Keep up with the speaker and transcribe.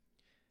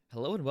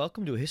Hello and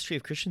welcome to A History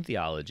of Christian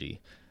Theology.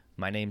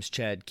 My name's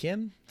Chad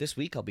Kim. This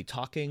week I'll be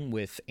talking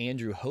with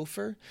Andrew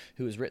Hofer,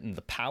 who has written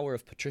The Power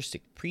of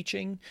Patristic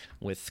Preaching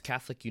with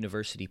Catholic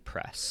University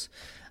Press.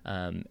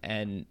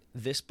 And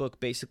this book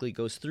basically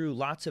goes through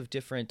lots of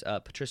different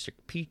patristic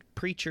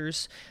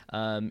preachers,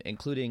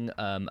 including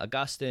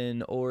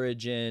Augustine,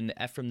 Origen,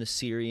 Ephraim the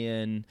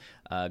Syrian,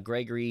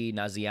 Gregory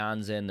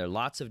Nazianzen. There are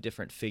lots of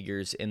different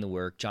figures in the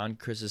work, John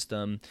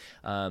Chrysostom.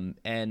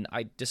 And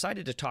I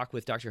decided to talk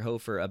with Dr.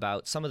 Hofer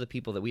about some of the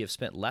people that we have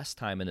spent less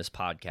time in this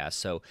podcast.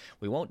 So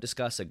we won't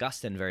discuss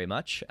Augustine very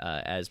much.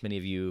 As many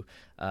of you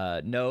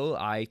know,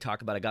 I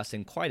talk about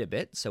Augustine quite a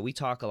bit. So we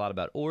talk a lot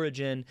about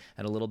Origen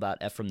and a little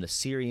about Ephraim the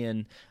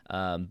Syrian,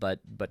 but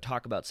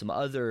talk about some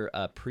other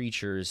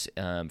preachers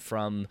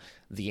from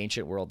the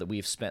ancient world that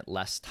we've spent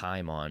less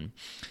time on.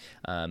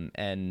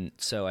 And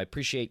so I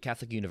appreciate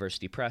Catholic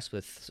University Press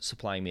with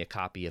supplying me a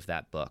copy of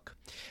that book.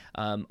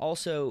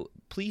 Also,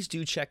 please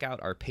do check out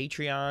our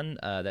Patreon.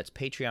 That's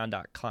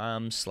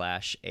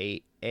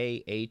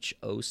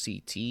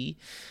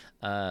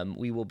patreon.com/AHOCT.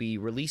 We will be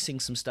releasing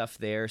some stuff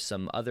there,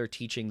 some other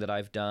teaching that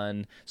I've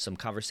done, some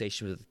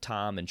conversations with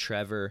Tom and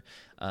Trevor,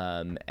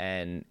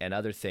 and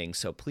other things.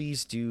 So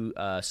please do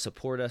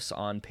support us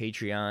on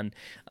Patreon.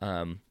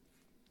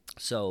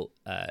 So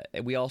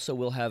we also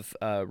will have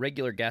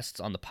regular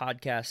guests on the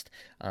podcast.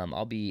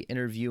 I'll be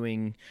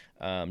interviewing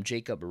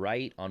Jacob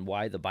Wright on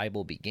why the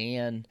Bible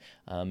began,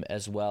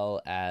 as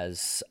well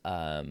as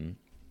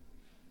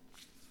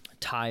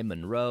Ty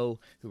Monroe,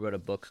 who wrote a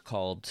book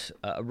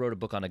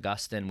on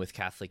Augustine with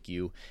Catholic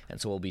U, and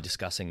so we'll be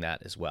discussing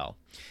that as well.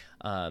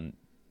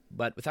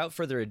 But without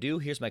further ado,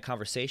 here's my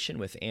conversation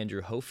with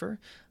Andrew Hofer,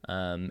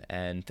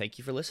 and thank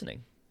you for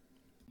listening.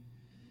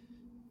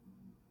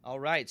 All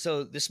right.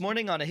 So this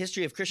morning on A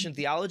History of Christian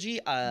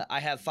Theology, I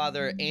have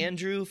Father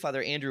Andrew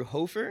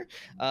Hofer,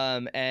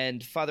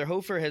 and Father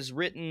Andrew, has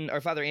written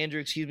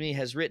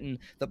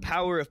The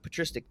Power of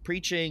Patristic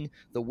Preaching,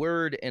 The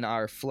Word in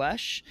Our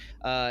Flesh,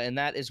 and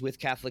that is with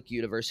Catholic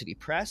University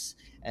Press,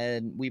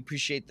 and we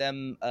appreciate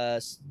them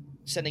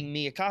sending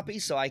me a copy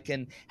so I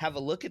can have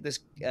a look at this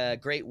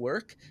great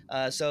work.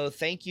 So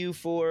thank you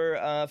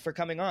for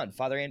coming on,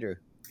 Father Andrew.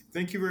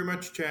 Thank you very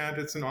much, Chad.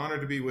 It's an honor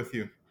to be with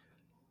you.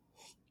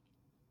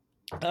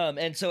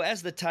 And so,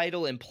 as the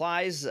title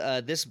implies,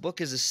 this book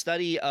is a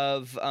study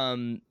of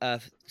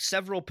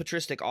several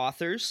patristic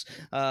authors,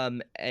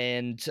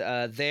 and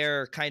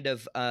they're kind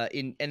of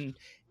and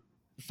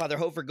Father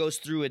Hofer goes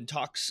through and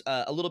talks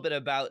a little bit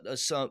about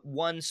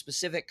one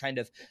specific kind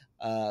of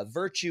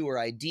virtue or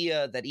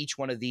idea that each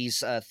one of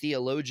these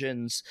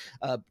theologians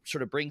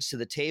sort of brings to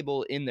the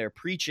table in their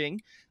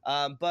preaching,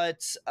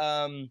 but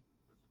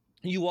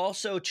you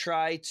also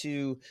try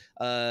to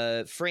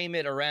frame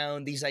it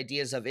around these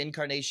ideas of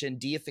incarnation,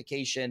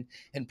 deification,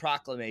 and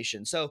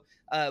proclamation. So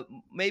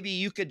maybe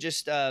you could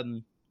just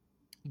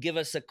give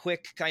us a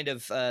quick kind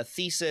of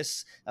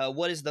thesis.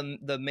 What is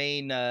the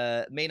main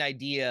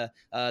idea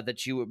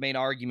main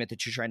argument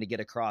that you're trying to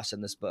get across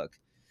in this book?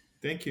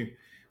 Thank you.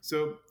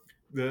 So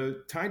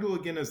the title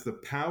again is The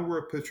Power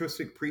of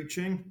Patristic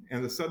Preaching,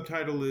 and the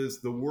subtitle is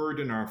The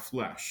Word in Our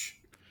Flesh.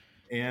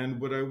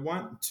 And what I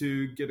want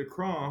to get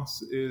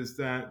across is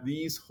that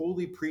these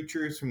holy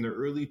preachers from the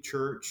early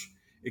church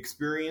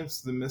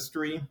experienced the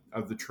mystery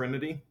of the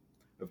Trinity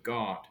of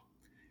God,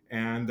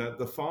 and that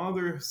the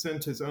Father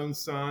sent his own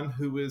Son,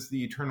 who is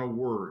the eternal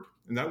Word,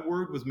 and that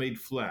Word was made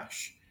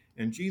flesh.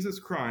 And Jesus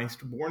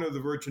Christ, born of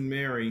the Virgin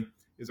Mary,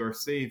 is our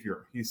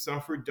Savior. He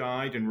suffered,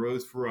 died, and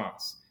rose for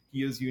us.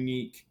 He is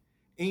unique.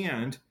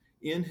 And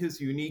in his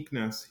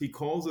uniqueness, he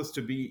calls us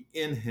to be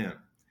in him.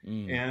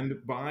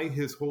 And by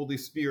his Holy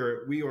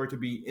Spirit, we are to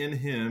be in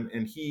him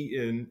and he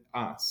in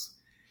us.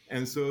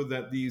 And so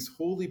that these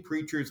holy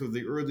preachers of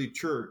the early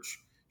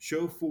church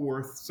show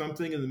forth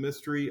something in the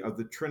mystery of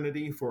the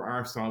Trinity for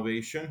our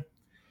salvation.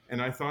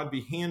 And I thought it'd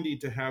be handy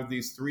to have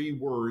these three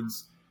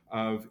words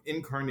of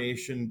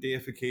incarnation,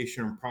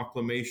 deification, and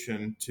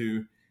proclamation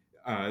to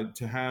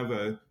have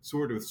a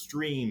sort of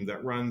stream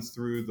that runs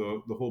through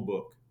the whole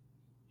book.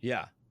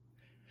 Yeah.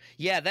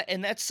 Yeah,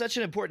 that's such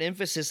an important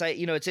emphasis.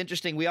 It's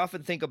interesting. We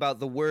often think about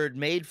the Word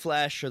made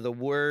flesh or the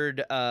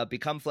Word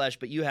become flesh,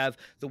 but you have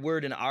the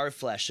Word in our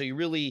flesh. So you're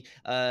really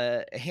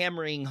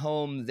hammering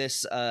home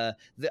this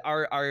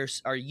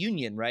our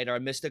union, right?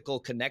 Our mystical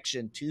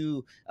connection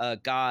to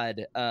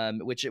God,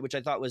 which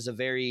I thought was a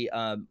very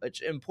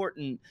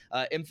important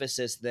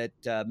emphasis that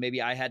maybe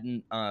I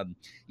hadn't.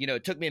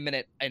 It took me a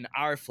minute. In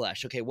our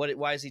flesh. Okay,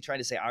 why is he trying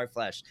to say our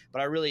flesh?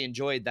 But I really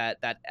enjoyed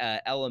that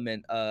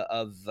element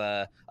of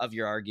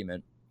your argument.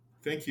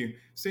 Thank you.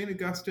 St.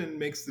 Augustine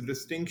makes the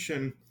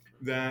distinction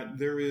that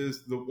there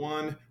is the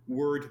one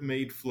Word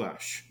made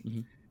flesh,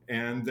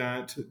 and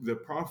that the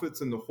prophets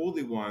and the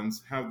holy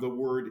ones have the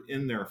Word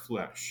in their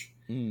flesh.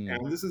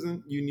 And this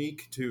isn't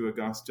unique to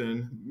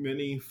Augustine.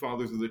 Many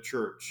fathers of the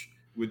church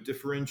would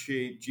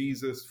differentiate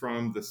Jesus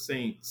from the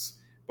saints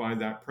by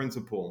that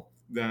principle,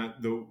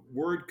 that the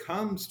Word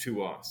comes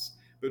to us,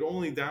 but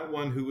only that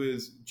one who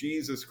is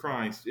Jesus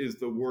Christ is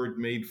the Word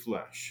made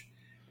flesh.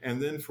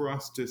 and then for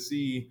us to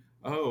see,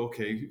 oh,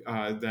 okay,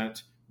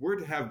 that we're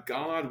to have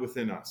God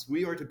within us.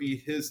 We are to be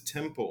his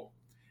temple.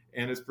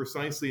 And it's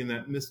precisely in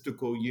that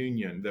mystical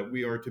union that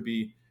we are to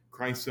be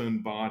Christ's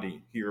own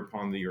body here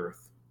upon the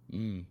earth.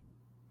 Mm.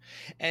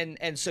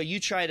 And so you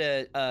try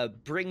to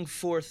bring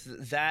forth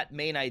that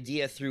main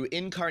idea through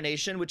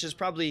incarnation, which is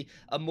probably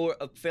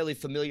a fairly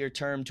familiar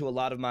term to a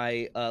lot of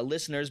my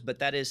listeners, but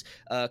that is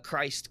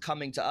Christ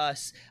coming to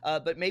us.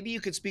 But maybe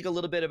you could speak a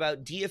little bit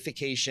about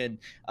deification.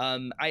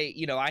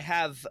 I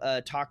have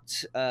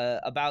talked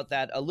about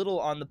that a little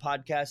on the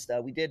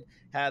podcast. We did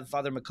have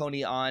Father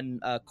McConey on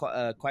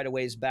quite a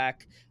ways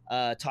back,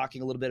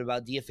 talking a little bit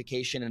about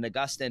deification and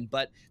Augustine,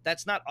 but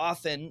that's not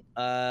often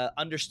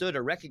understood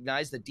or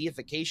recognized, that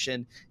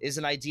deification is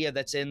an idea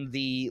that's in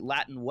the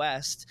Latin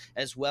West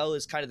as well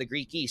as kind of the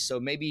Greek East. So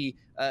maybe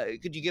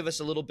could you give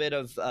us a little bit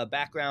of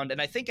background? And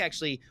I think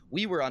actually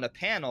we were on a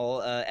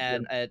panel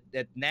at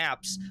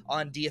NAPS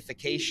on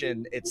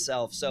deification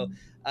itself. So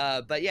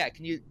but yeah,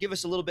 can you give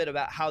us a little bit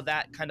about how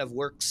that kind of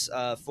works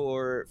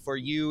for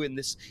you in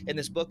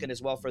this book, and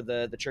as well for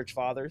the Church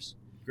Fathers?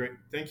 Great,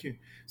 thank you.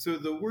 So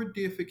the word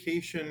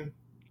deification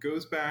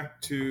goes back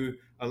to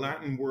a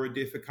Latin word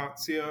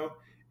deificatio,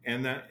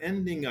 and that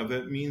ending of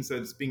it means that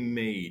it's being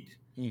made.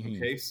 Mm-hmm.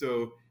 Okay,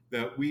 so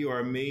that we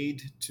are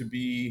made to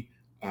be,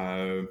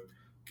 and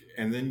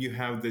then you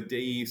have the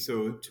dei,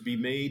 so to be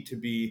made to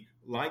be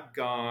like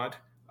God,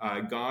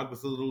 God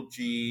with a little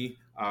g,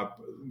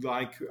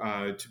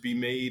 to be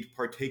made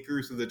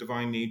partakers of the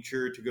divine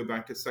nature, to go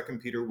back to 2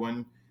 Peter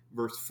 1,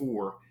 verse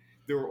 4.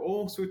 There are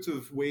all sorts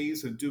of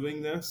ways of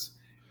doing this.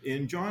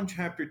 In John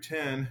chapter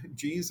 10,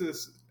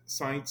 Jesus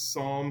cites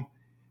Psalm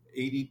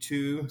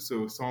 82,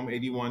 so Psalm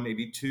 81,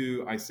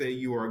 82, I say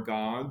you are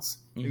gods.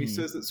 Mm-hmm. And he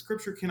says that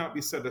scripture cannot be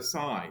set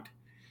aside.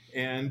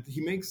 And he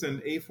makes an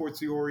a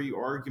fortiori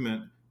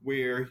argument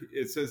where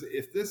it says,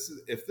 if this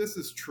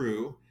is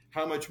true,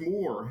 how much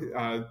more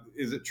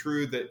is it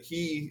true that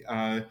he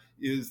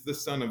is the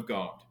Son of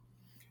God?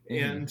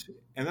 Mm-hmm.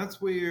 And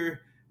that's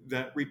where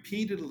that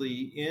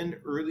repeatedly in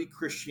early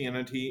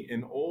Christianity,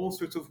 in all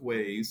sorts of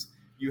ways,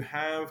 you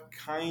have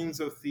kinds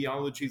of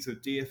theologies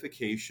of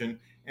deification,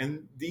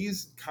 and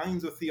these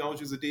kinds of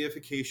theologies of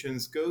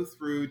deifications go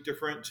through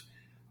different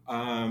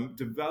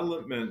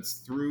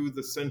developments through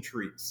the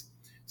centuries.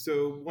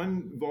 So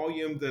one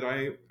volume that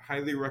I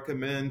highly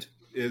recommend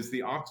is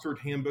the Oxford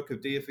Handbook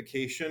of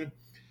Deification.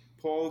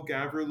 Paul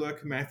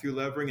Gavriluk, Matthew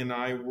Levering, and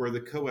I were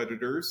the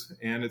co-editors,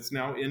 and it's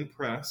now in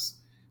press.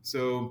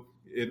 So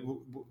it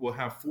will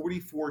have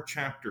 44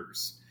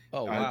 chapters.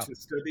 Oh, wow. To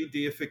study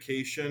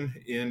deification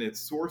in its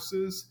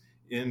sources,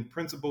 in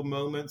principal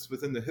moments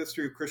within the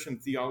history of Christian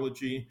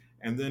theology,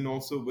 and then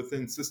also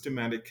within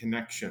systematic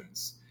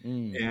connections.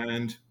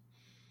 Mm.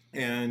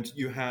 And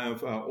you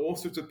have all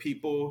sorts of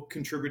people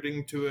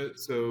contributing to it,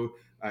 so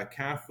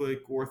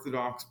Catholic,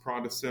 Orthodox,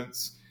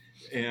 Protestants,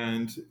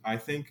 and I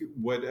think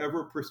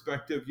whatever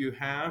perspective you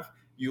have,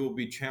 you will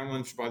be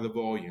challenged by the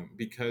volume,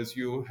 because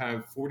you'll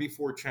have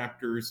 44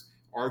 chapters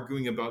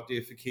arguing about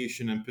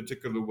deification in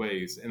particular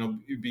ways, and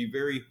it'll be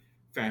very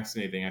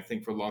fascinating, I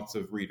think, for lots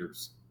of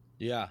readers.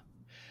 Yeah,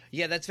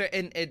 that's very.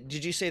 And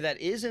did you say that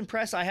is in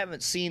press? I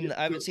haven't seen.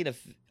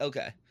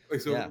 Okay.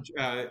 So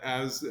yeah.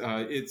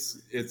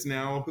 It's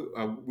now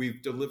we've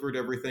delivered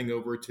everything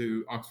over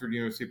to Oxford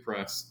University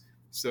Press,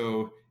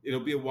 so it'll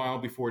be a while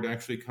before it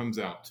actually comes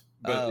out.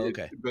 But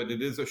okay. But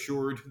it is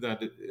assured that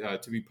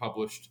to be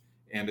published,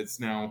 and it's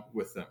now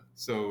with them.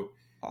 So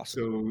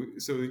awesome.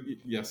 So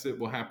yes, it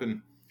will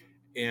happen.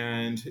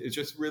 And it's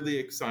just really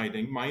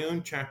exciting. My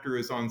own chapter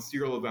is on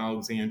Cyril of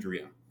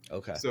Alexandria.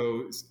 Okay.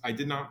 So I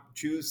did not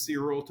choose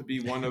Cyril to be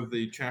one of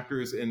the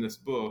chapters in this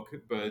book,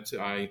 but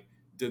I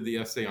did the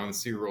essay on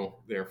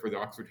Cyril there for the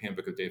Oxford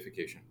Handbook of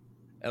Deification.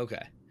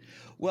 Okay.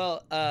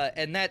 Well,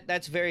 and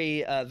that's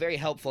very, very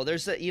helpful.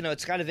 There's,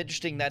 it's kind of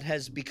interesting that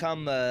has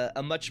become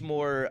a much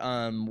more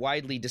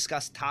widely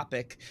discussed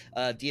topic,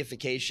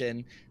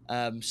 deification.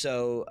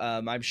 So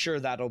I'm sure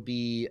that'll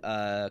be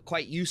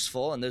quite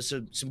useful. And there's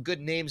some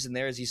good names in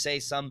there, as you say,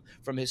 some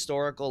from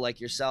historical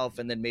like yourself,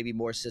 and then maybe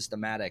more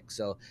systematic.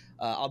 So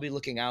I'll be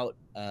looking out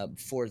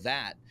for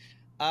that.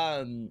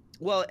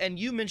 Well, and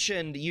you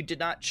mentioned you did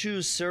not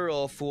choose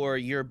Cyril for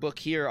your book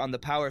here on the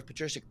power of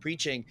patristic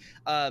preaching.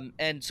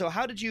 And so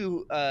how did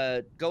you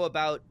go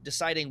about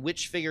deciding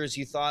which figures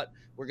you thought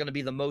were going to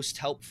be the most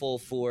helpful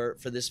for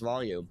this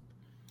volume?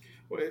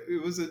 Well,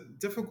 it was a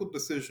difficult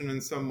decision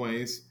in some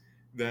ways,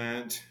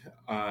 that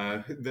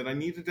I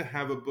needed to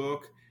have a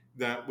book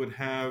that would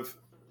have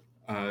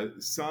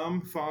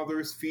some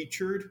fathers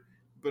featured,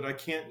 but I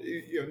can't,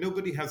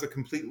 nobody has a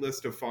complete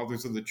list of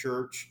fathers of the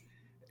church.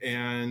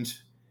 And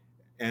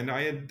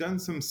I had done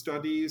some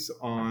studies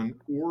on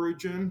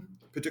Origen,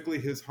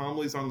 particularly his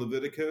homilies on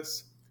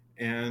Leviticus,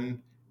 and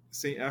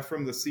St.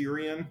 Ephrem the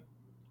Syrian.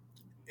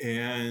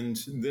 And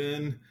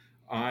then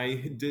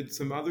I did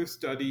some other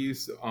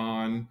studies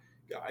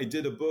I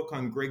did a book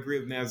on Gregory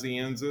of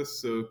Nazianzus,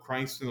 so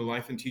Christ and the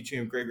Life and Teaching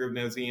of Gregory of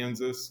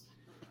Nazianzus.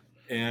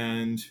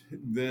 And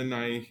then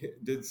I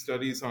did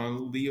studies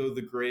on Leo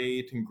the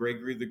Great and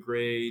Gregory the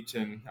Great,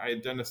 and I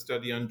had done a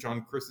study on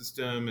John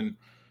Chrysostom,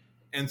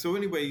 and so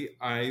anyway,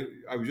 I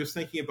was just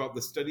thinking about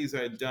the studies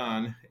I had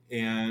done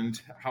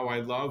and how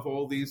I love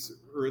all these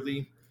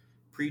early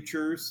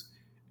preachers,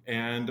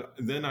 and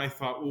then I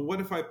thought, well,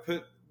 what if I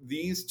put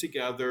these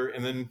together,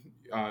 and then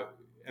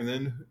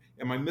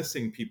am I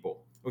missing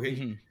people? Okay,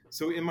 Mm-hmm.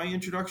 so in my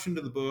introduction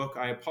to the book,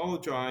 I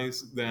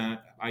apologize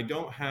that I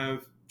don't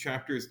have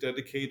chapters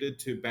dedicated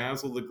to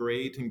Basil the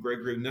Great and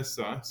Gregory of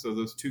Nyssa, so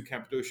those two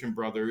Cappadocian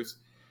brothers,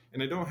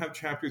 and I don't have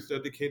chapters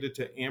dedicated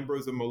to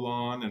Ambrose of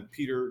Milan and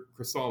Peter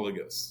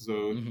Chrysologus, so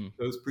Mm-hmm.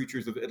 those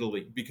preachers of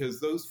Italy, because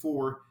those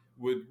four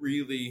would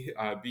really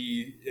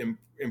be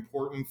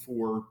important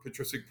for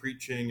patristic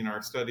preaching in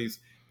our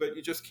studies, but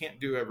you just can't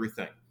do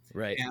everything.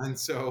 Right. And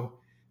so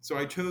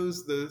I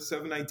chose the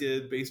seven I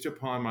did based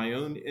upon my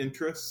own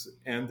interests,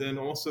 and then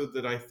also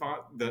that I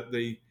thought that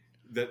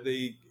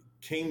they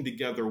came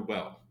together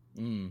well.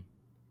 Mm.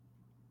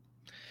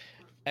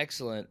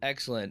 Excellent,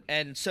 excellent.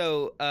 And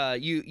so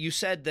you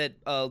said that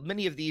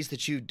many of these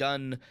that you've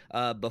done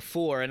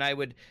before, and I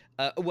would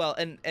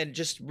and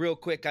just real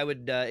quick, I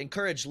would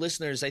encourage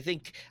listeners. I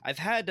think I've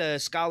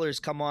had scholars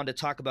come on to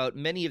talk about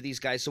many of these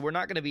guys, so we're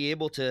not going to be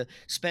able to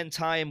spend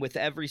time with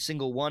every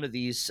single one of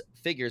these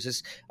figures.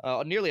 It's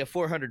nearly a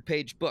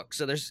 400-page book,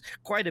 so there's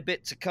quite a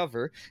bit to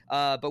cover.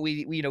 But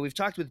we've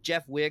talked with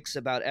Jeff Wicks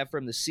about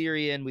Ephraim the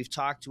Syrian. We've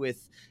talked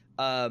with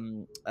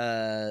last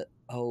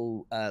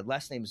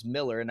name's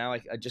Miller, and now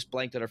I just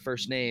blanked on her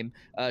first name.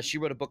 She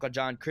wrote a book on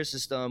John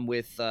Chrysostom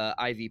with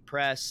Ivy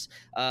Press.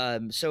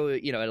 So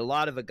and a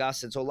lot of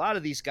Augustine. So a lot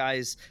of these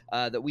guys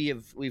that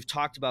we've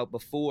talked about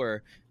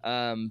before.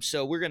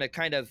 So we're going to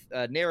kind of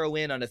narrow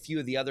in on a few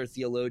of the other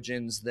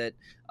theologians that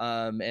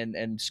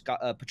and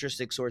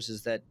patristic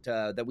sources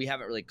that we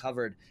haven't really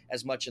covered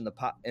as much in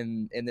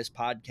in this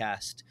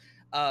podcast.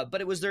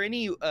 But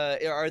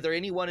are there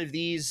any one of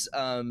these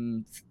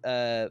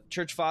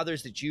church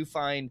fathers that you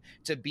find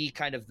to be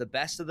kind of the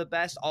best of the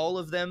best? All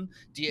of them?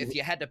 If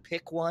you had to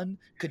pick one,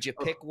 could you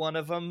pick one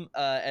of them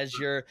as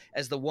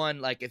the one?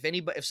 Like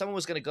if someone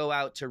was going to go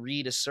out to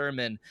read a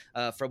sermon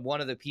from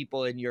one of the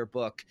people in your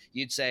book,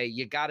 you'd say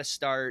you got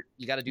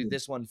to do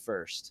this one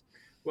first.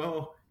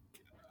 Well,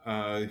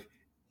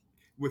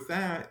 with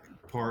that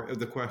part of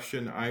the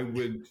question, I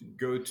would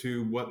go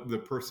to what the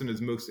person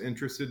is most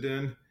interested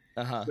in.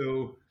 Uh-huh.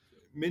 So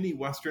many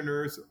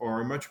Westerners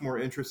are much more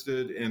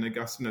interested in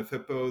Augustine of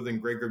Hippo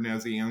than Gregor of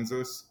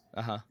Nazianzus.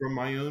 Uh-huh. From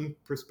my own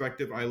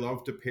perspective, I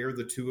love to pair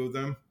the two of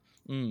them.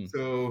 Mm.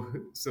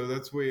 So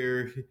that's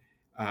where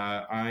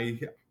I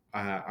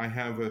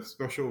have a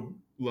special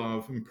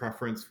love and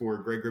preference for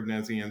Gregor of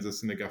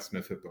Nazianzus and Augustine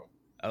of Hippo.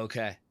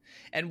 Okay.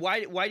 And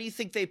why do you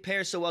think they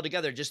pair so well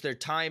together? Just their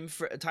time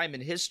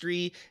in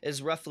history is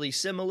roughly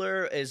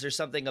similar? Is there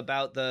something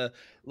about the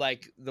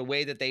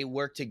way that they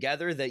work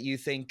together that you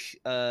think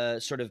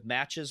sort of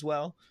matches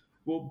well?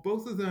 Well,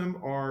 both of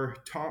them are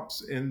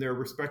tops in their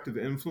respective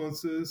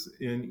influences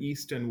in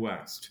East and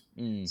West.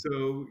 Mm.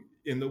 So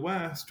in the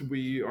West,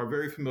 we are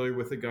very familiar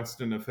with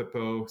Augustine of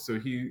Hippo. So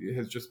he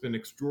has just been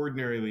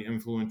extraordinarily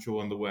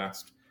influential in the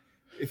West.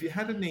 If you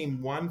had to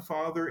name one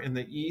father in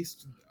the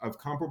East of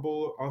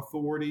comparable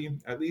authority,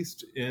 at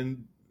least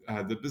in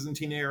the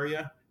Byzantine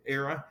era,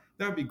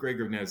 that would be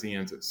Gregor of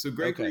Nazianzus. So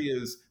Gregory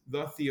is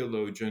the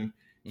theologian.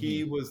 Mm-hmm.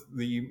 He was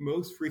the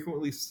most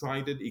frequently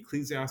cited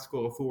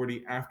ecclesiastical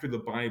authority after the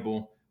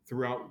Bible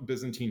throughout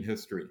Byzantine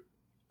history.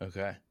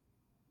 Okay.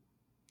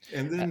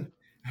 And then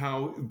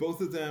how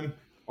both of them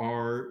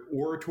are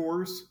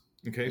orators.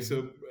 Okay,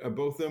 mm-hmm. So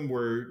both of them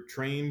were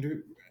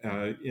trained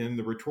in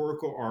the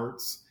rhetorical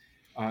arts.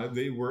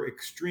 They were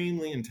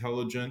extremely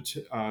intelligent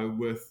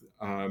with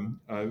a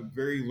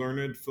very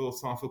learned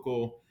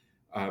philosophical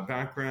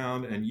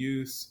background and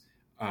use.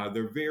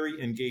 They're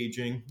very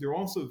engaging. They're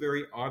also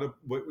very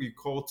what we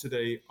call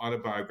today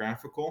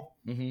autobiographical.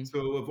 Mm-hmm.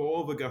 So of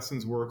all of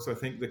Augustine's works, I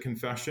think the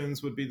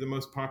Confessions would be the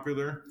most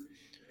popular.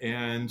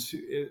 And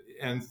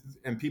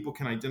people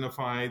can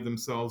identify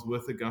themselves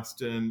with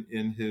Augustine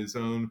in his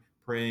own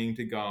praying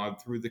to God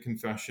through the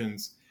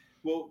Confessions.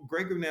 Well,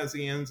 Gregor of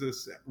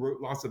Nazianzus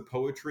wrote lots of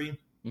poetry,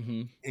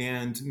 mm-hmm.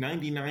 and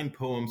 99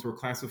 poems were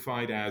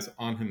classified as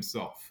on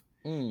himself.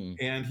 Mm.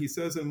 And he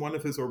says in one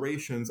of his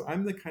orations,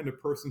 "I'm the kind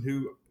of person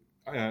who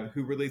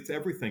relates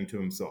everything to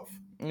himself,"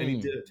 and he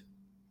did.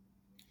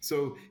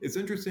 So it's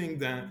interesting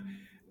that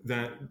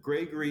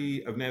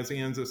Gregory of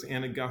Nazianzus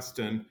and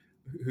Augustine,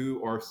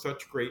 who are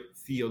such great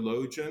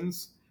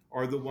theologians,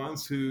 are the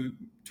ones who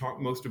talk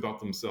most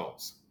about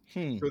themselves.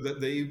 So that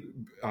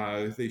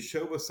they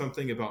show us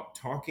something about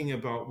talking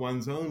about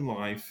one's own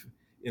life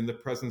in the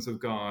presence of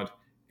God,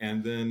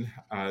 and then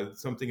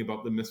something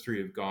about the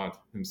mystery of God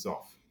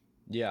himself.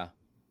 Yeah.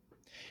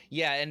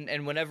 Yeah,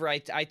 and whenever I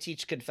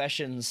teach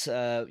Confessions,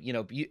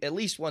 at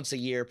least once a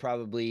year,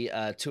 probably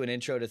to an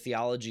intro to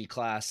theology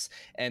class,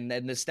 and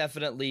it's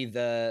definitely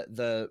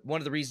the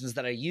one of the reasons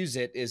that I use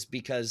it is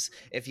because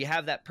if you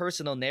have that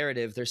personal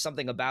narrative, there's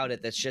something about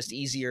it that's just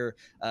easier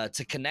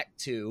to connect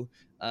to.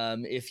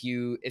 If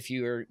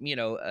you're,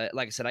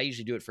 like I said, I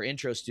usually do it for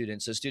intro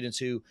students, so students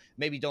who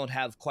maybe don't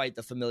have quite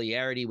the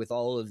familiarity with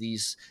all of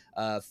these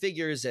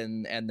figures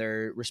and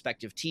their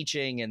respective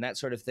teaching and that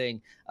sort of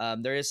thing.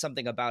 There is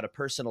something about a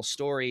personal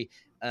story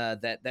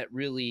that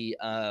really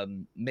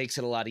makes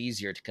it a lot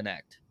easier to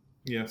connect.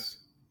 Yes.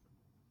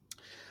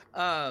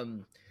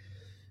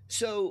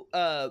 So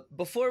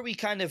before we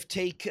kind of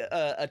take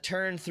a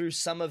turn through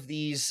some of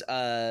these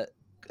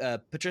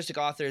patristic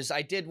authors,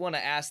 I did want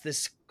to ask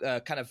this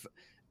kind of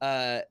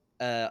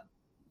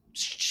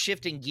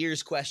shifting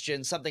gears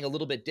question, something a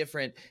little bit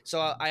different.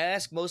 So I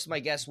ask most of my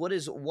guests, what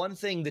is one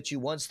thing that you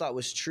once thought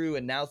was true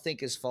and now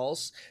think is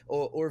false,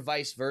 or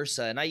vice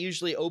versa? And I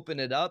usually open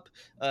it up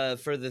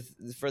for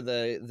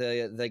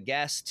the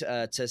guest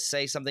to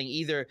say something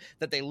either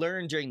that they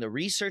learned during the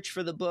research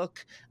for the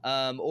book,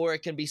 or it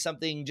can be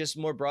something just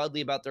more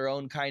broadly about their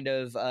own kind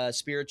of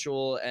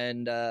spiritual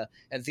and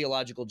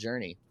theological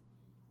journey.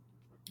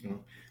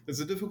 It's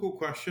a difficult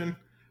question.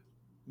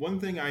 One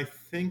thing I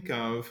think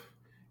of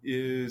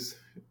is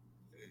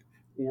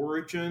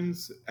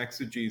Origen's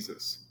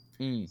exegesis.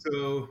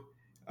 So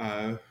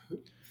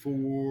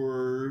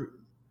for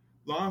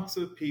lots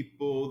of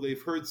people,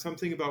 they've heard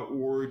something about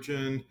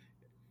Origen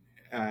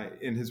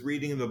in his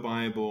reading of the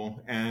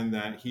Bible, and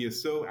that he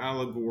is so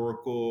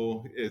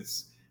allegorical,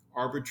 it's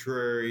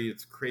arbitrary,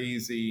 it's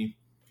crazy.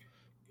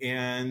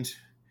 And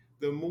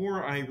the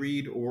more I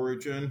read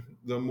Origen,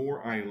 the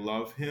more I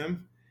love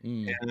him,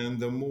 and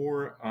the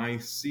more I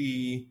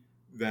see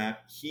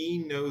that he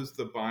knows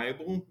the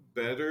Bible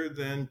better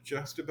than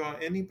just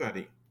about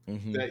anybody.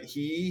 That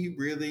he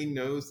really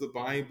knows the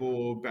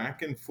Bible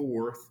back and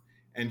forth,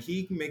 and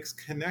he makes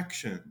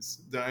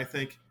connections that I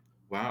think,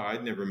 wow,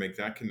 I'd never make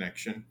that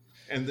connection.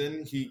 And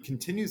then he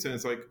continues, and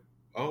it's like,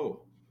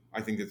 oh, I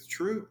think it's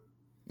true.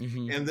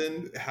 And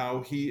then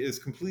how he is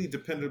completely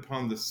dependent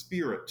upon the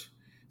Spirit,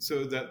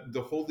 so that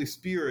the Holy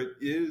Spirit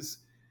is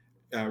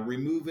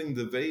removing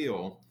the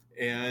veil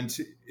and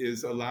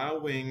is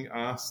allowing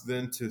us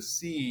then to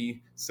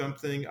see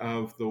something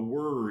of the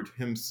Word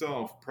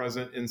himself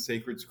present in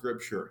sacred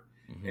Scripture,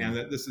 and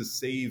that this is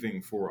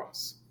saving for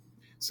us.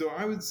 So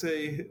I would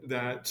say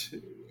that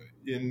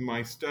in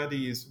my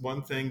studies,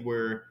 one thing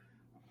where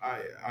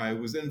I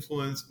was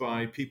influenced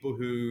by people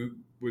who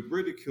would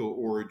ridicule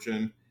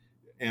Origen,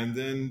 and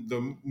then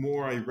the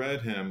more I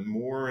read him,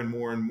 more and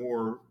more and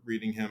more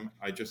reading him,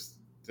 I just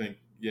think,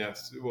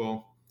 yes,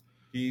 well,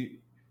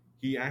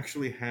 he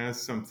actually has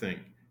something,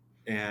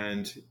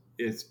 and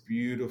it's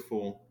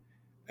beautiful,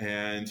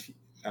 and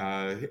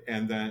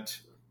that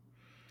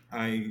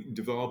I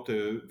developed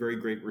a very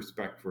great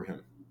respect for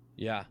him.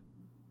 Yeah.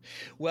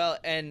 Well,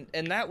 and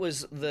that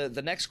was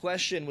the next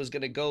question was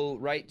going to go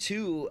right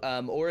to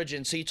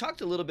Origen. So you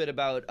talked a little bit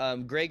about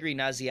Gregory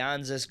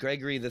Nazianzus,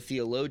 Gregory the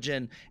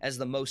theologian, as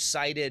the most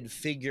cited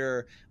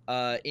figure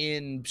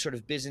in sort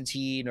of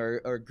Byzantine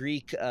or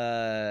Greek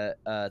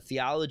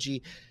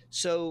theology.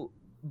 So,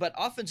 but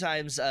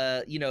oftentimes,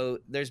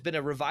 there's been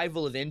a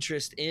revival of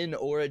interest in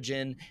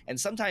Origen, and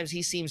sometimes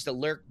he seems to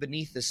lurk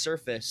beneath the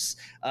surface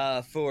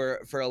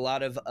for a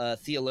lot of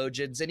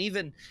theologians, and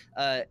even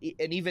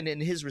in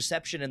his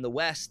reception in the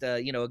West,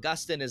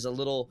 Augustine is a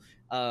little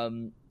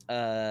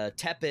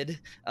tepid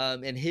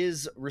in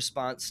his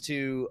response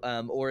to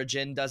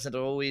Origen, doesn't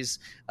always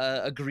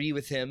agree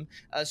with him.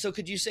 So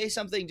could you say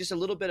something just a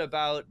little bit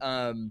about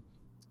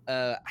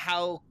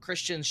how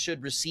Christians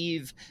should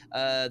receive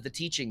the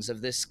teachings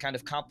of this kind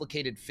of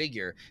complicated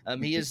figure?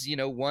 He is,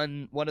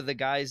 one of the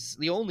guys,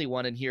 the only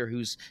one in here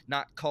who's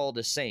not called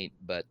a saint,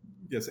 but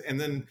yes. And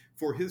then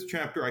for his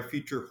chapter, I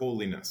feature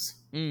holiness.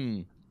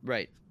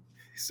 Right.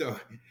 So,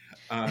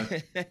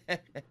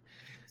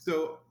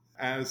 so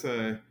as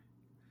a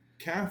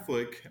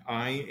Catholic,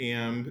 I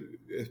am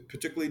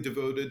particularly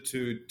devoted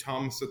to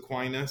Thomas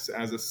Aquinas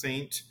as a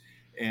saint.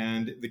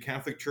 And the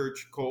Catholic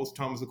Church calls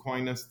Thomas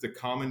Aquinas the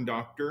common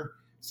doctor.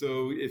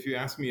 So if you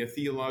ask me a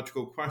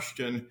theological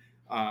question,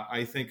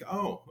 I think,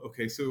 oh,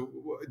 okay, so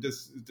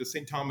does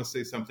St. Thomas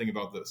say something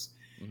about this?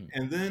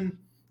 And then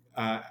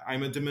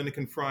I'm a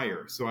Dominican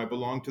friar, so I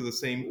belong to the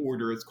same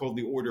order. It's called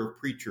the Order of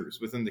Preachers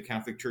within the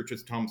Catholic Church.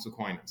 It's Thomas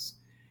Aquinas.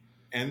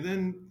 And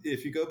then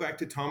if you go back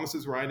to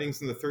Thomas's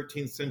writings in the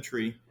 13th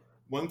century,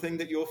 one thing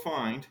that you'll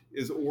find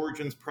is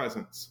Origen's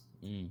presence.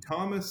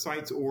 Thomas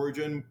cites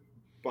Origen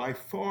by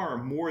far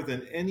more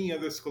than any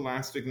other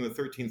scholastic in the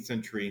 13th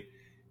century.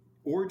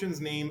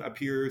 Origen's name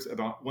appears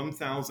about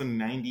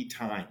 1,090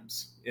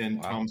 times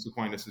in Thomas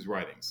Aquinas'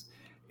 writings.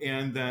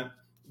 And that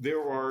there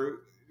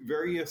are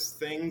various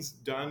things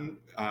done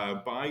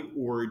by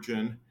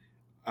Origen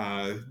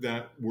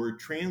that were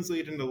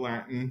translated into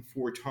Latin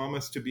for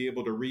Thomas to be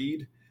able to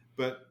read,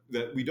 but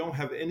that we don't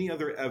have any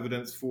other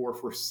evidence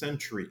for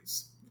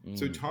centuries.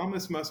 So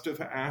Thomas must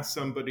have asked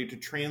somebody to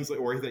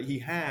translate, or that he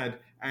had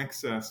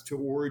access to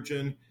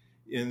Origen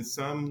in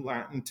some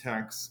Latin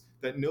texts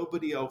that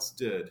nobody else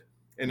did.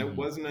 And it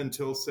wasn't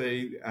until,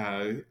 say,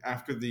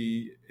 after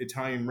the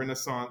Italian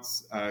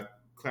Renaissance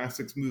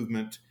classics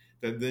movement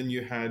that then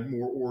you had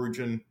more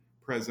Origen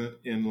present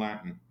in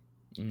Latin.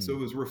 So it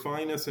was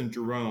Rufinus and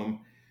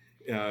Jerome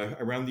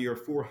around the year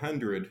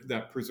 400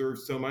 that preserved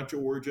so much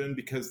Origen,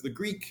 because the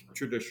Greek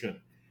tradition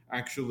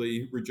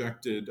actually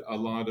rejected a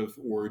lot of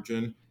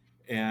Origen,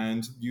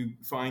 and you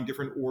find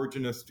different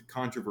Origenist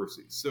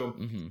controversies. So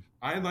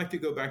I like to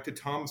go back to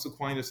Thomas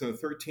Aquinas in the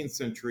 13th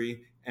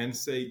century and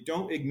say,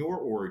 don't ignore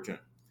Origen.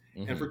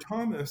 And for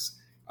Thomas,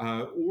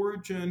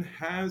 Origen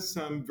has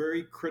some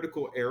very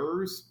critical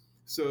errors,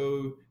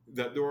 so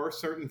that there are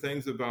certain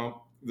things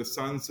about the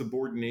son's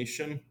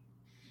subordination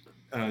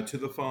to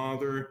the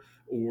Father,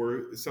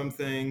 or some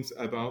things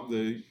about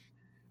the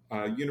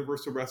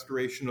universal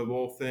restoration of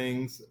all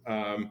things,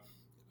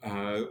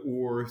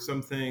 or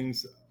some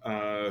things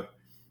about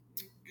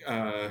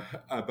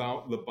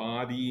the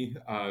body,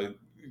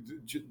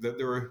 that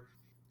there are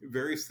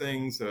various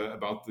things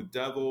about the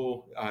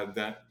devil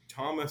that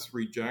Thomas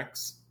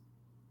rejects,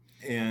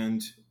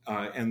 and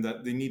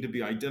that they need to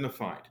be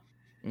identified.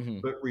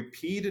 But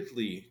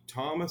repeatedly,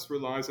 Thomas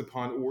relies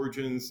upon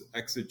Origen's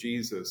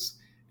exegesis,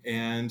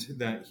 and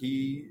that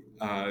he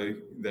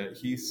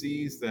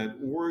sees that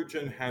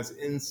Origen has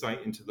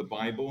insight into the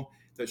Bible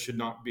that should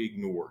not be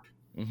ignored.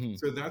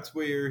 So that's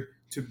where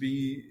to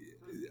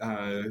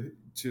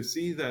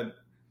see that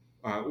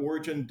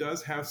Origen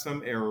does have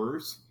some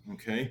errors,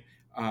 okay,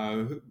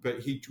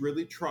 but he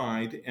really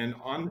tried, and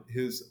on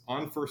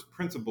first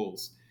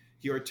principles,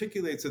 he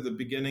articulates at the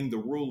beginning the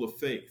rule of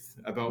faith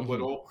about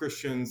what all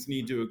Christians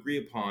need to agree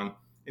upon,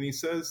 and he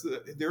says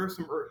that there are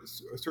some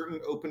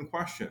certain open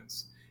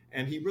questions,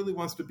 and he really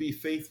wants to be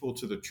faithful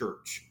to the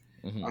church.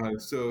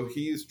 So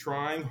he's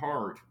trying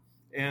hard,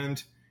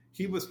 and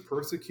he was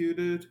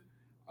persecuted.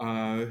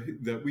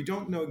 That we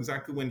don't know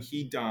exactly when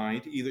he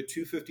died, either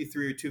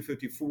 253 or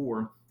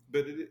 254,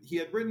 but he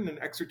had written an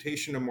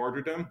exhortation of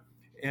martyrdom,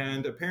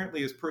 and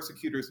apparently his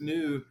persecutors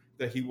knew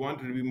that he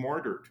wanted to be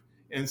martyred.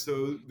 And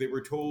so they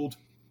were told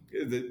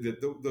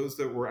that those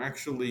that were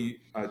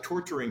actually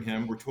torturing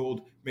him were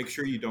told, make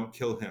sure you don't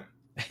kill him.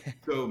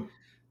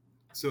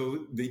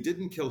 So they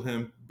didn't kill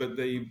him, but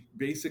they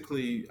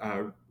basically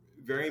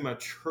very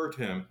much hurt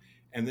him.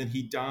 And then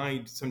he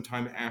died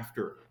sometime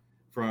after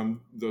from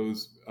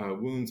those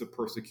wounds of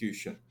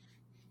persecution.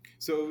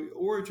 So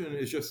Origen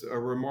is just a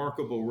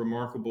remarkable,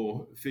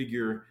 remarkable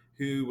figure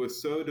who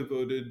was so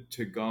devoted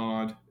to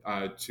God,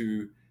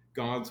 to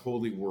God's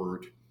holy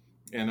word.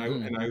 And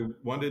I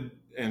wanted,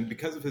 and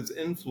because of his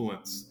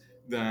influence,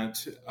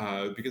 that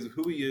because of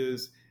who he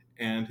is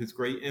and his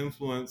great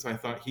influence, I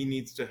thought he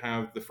needs to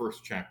have the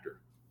first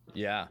chapter.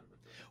 Yeah.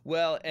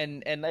 Well,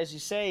 and as you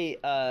say,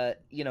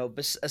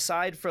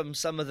 aside from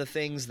some of the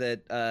things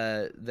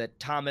that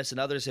Thomas and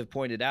others have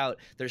pointed out,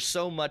 there's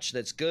so much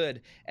that's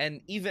good,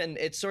 and even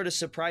it's sort of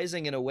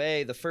surprising in a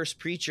way. The first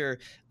preacher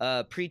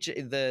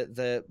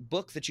the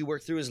book that you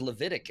work through is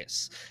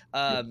Leviticus,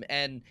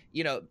 and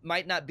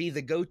might not be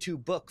the go-to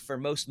book for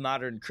most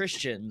modern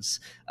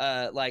Christians.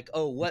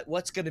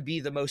 What's going to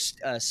be the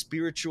most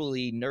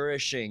spiritually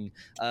nourishing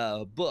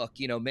book?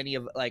 Many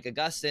of like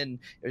Augustine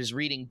is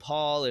reading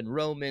Paul and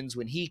Romans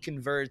when he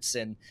converts,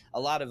 and a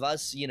lot of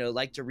us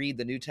like to read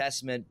the New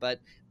Testament, but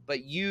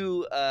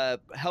you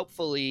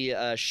helpfully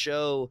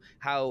show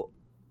how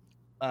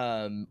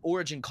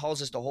Origen calls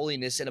us to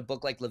holiness in a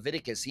book like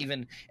Leviticus,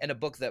 even in a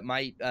book that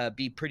might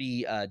be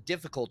pretty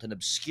difficult and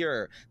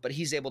obscure, but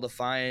he's able to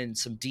find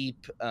some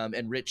deep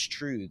and rich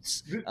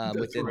truths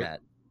within right.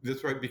 that.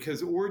 That's right,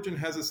 because Origen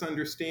has this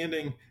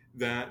understanding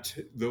that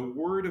the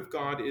Word of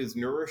God is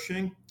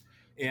nourishing,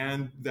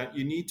 and that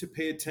you need to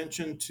pay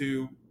attention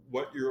to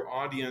what your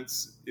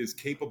audience is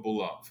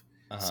capable of.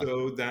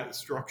 So that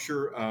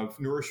structure of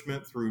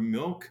nourishment through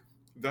milk,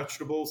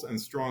 vegetables, and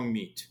strong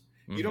meat.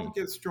 You don't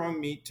get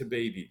strong meat to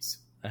babies.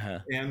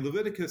 And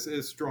Leviticus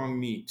is strong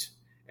meat.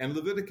 And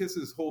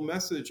Leviticus's whole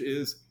message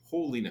is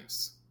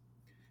holiness.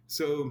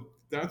 So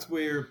that's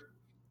where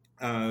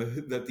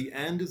that the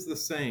end is the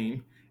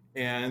same,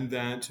 and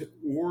that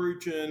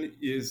Origen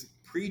is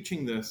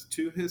preaching this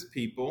to his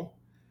people.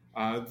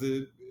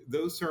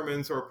 Those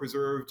sermons are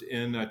preserved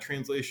in a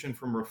translation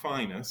from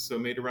Rufinus, so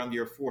made around the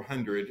year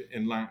 400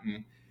 in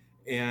Latin.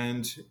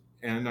 And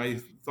I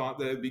thought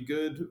that it'd be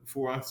good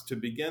for us to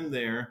begin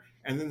there.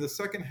 And then the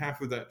second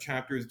half of that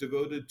chapter is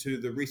devoted to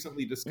the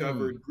recently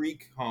discovered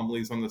Greek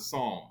homilies on the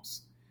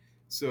Psalms.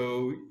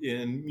 So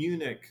in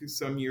Munich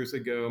some years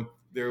ago,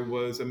 there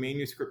was a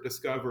manuscript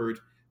discovered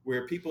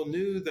where people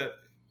knew that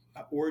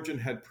Origen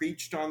had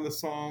preached on the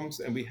Psalms,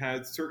 and we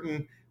had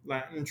certain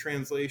Latin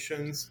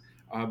translations,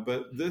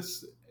 but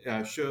this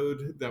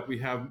showed that we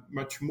have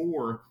much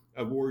more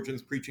of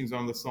Origen's preachings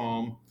on the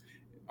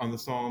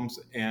Psalms,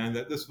 and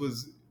that this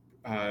was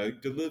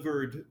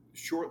delivered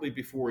shortly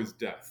before his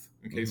death.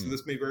 Okay, so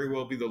this may very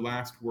well be the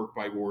last work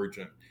by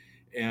Origen,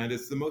 and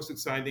it's the most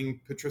exciting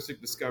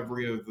patristic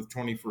discovery of the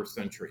 21st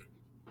century.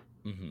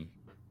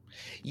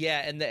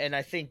 Yeah, and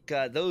I think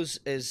those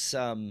is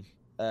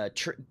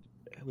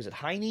was it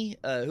Heine?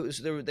 Who was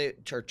there?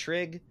 Or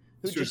Trigg?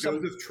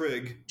 Joseph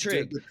Trigg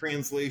did the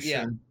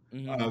translation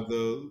of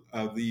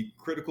the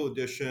critical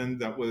edition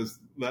that was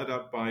led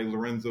up by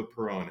Lorenzo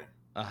Perrone.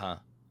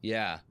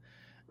 Yeah.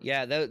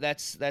 Yeah,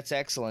 that's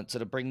excellent. So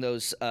to bring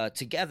those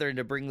together and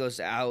to bring those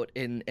out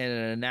in an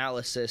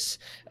analysis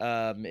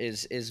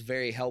is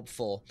very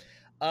helpful.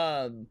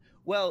 So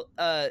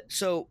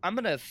I'm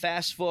going to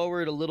fast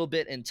forward a little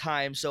bit in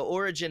time. So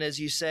Origen, as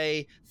you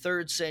say,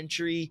 3rd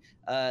century,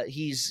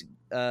 he's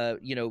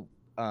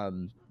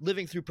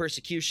living through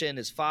persecution.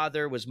 His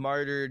father was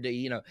martyred.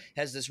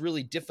 Has this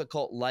really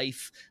difficult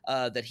life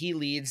that he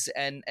leads,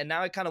 and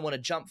now I kind of want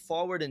to jump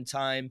forward in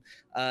time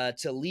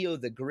to Leo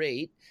the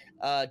Great.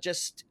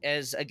 Just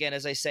as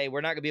I say,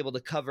 we're not going to be able to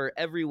cover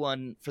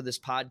everyone for this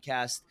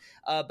podcast,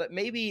 but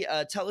maybe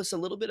tell us a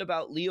little bit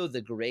about Leo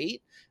the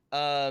Great.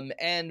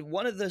 And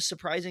one of the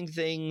surprising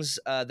things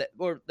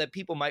that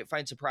people might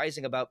find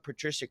surprising about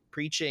patristic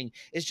preaching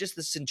is just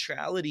the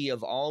centrality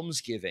of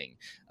almsgiving,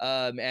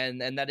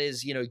 and that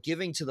is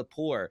giving to the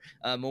poor.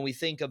 When we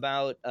think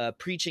about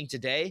preaching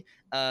today,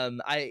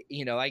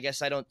 I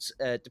guess I don't.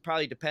 It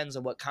probably depends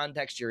on what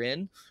context you're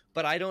in,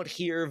 but I don't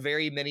hear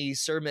very many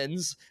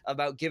sermons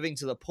about giving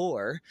to the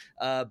poor.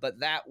 But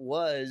that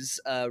was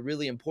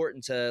really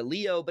important to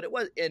Leo, but it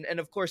was, and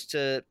of course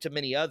to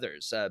many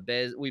others.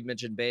 We've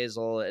mentioned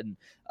Basil and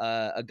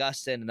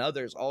Augustine and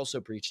others also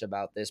preached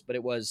about this, but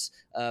it was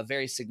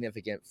very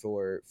significant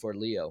for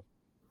Leo.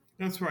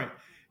 That's right.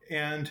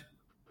 And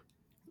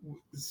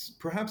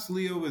perhaps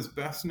Leo is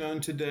best known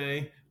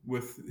today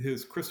with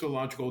his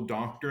Christological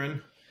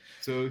doctrine.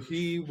 So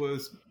he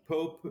was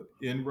Pope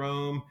in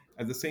Rome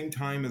at the same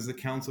time as the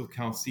Council of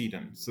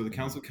Chalcedon. So the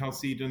Council of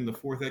Chalcedon, the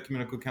Fourth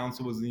Ecumenical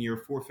Council, was in the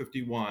year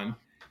 451.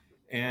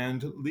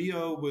 And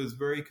Leo was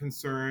very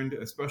concerned,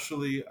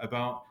 especially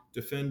about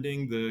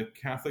defending the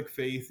Catholic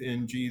faith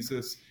in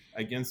Jesus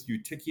against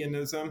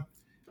Eutychianism.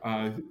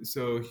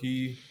 So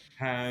he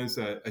has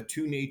a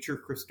two-nature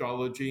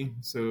Christology.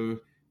 So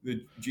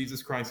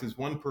Jesus Christ is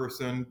one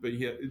person, but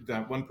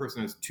that one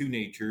person has two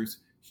natures,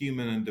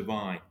 human and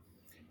divine.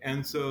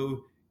 And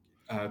so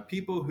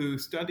people who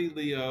study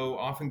Leo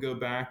often go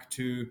back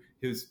to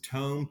his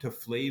tome to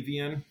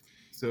Flavian.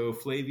 So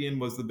Flavian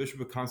was the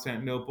Bishop of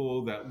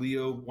Constantinople that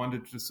Leo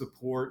wanted to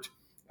support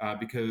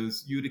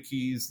because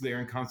Eutyches there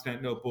in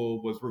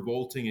Constantinople was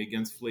revolting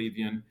against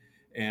Flavian.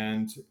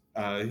 And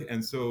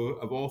so,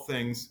 of all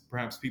things,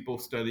 perhaps people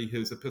study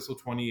his Epistle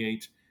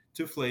 28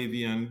 to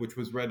Flavian, which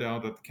was read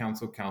out at the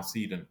Council of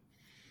Chalcedon.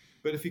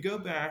 But if you go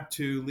back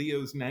to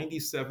Leo's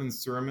 97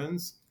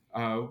 sermons,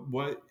 and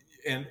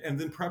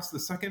then perhaps the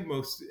second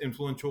most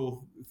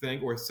influential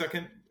thing, or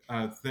second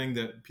thing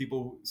that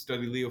people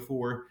study Leo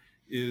for,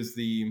 is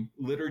the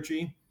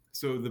liturgy.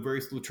 So the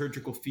various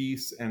liturgical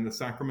feasts and the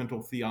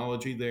sacramental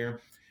theology there.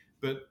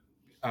 But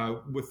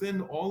within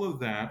all of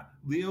that,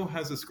 Leo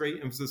has this great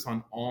emphasis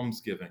on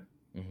almsgiving.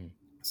 Mm-hmm.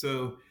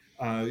 So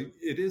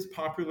it is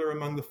popular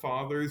among the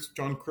fathers.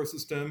 John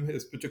Chrysostom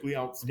is particularly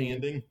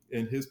outstanding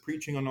in his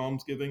preaching on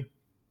almsgiving.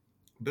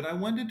 But I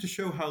wanted to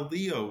show how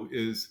Leo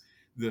is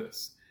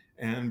this.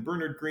 And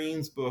Bernard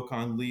Green's book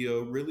on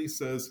Leo really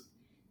says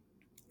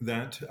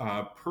that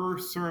per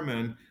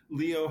sermon,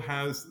 Leo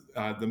has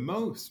the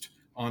most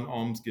on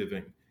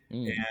almsgiving.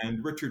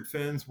 And Richard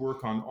Finn's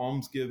work on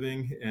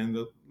almsgiving in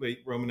the late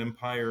Roman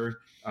Empire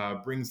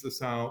brings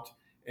this out,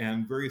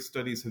 and various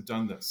studies have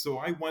done this. So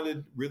I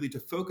wanted really to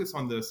focus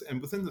on this,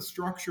 and within the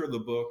structure of the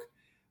book,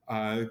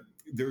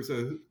 there's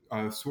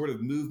a sort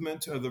of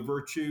movement of the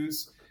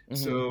virtues.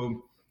 Mm-hmm.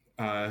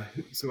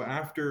 So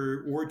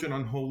after Origen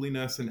on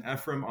holiness and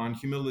Ephraim on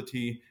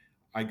humility,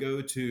 I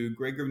go to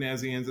Gregory of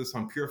Nazianzus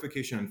on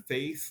purification and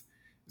faith.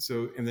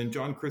 So, and then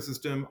John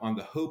Chrysostom on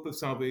the hope of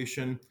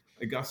salvation,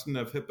 Augustine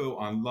of Hippo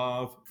on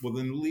love. Well,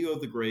 then Leo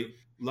the Great,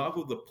 love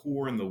of the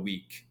poor and the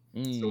weak.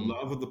 So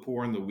love of the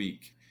poor and the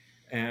weak.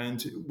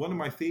 And one of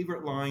my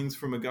favorite lines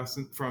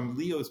from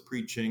Leo's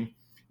preaching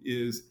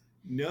is,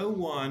 no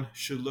one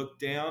should look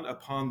down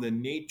upon the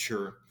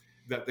nature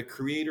that the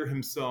Creator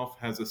himself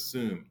has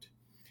assumed.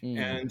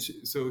 And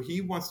so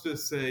he wants to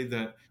say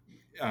that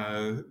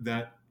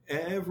that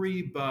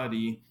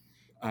everybody,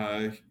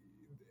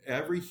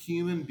 every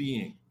human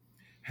being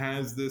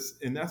has this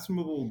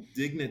inestimable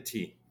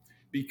dignity,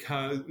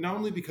 because not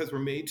only because we're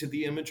made to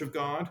the image of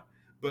God,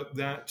 but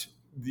that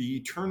the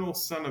eternal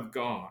Son of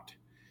God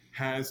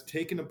has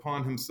taken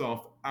upon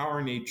himself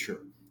our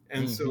nature.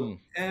 And so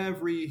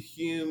every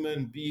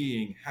human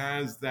being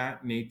has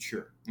that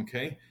nature,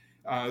 okay?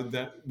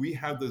 That we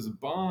have this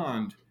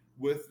bond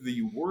with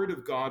the Word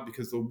of God,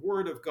 because the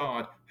Word of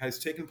God has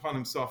taken upon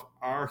himself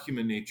our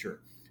human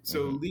nature.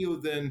 So Leo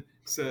then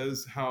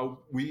says how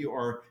we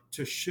are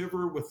to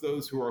shiver with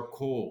those who are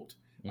cold,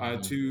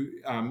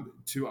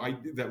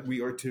 that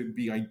we are to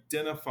be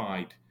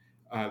identified,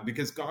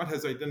 because God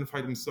has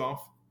identified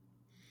himself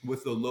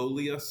with the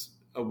lowliest,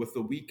 with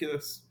the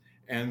weakest.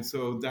 And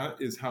so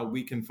that is how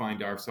we can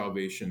find our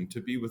salvation,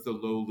 to be with the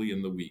lowly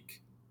and the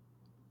weak.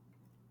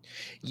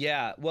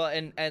 Yeah, well,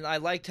 and I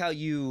liked how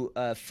you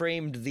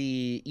framed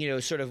the,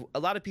 sort of, a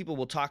lot of people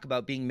will talk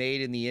about being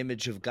made in the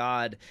image of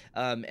God,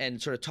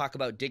 and sort of talk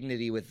about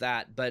dignity with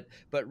that, but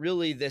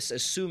really this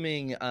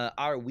assuming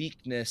our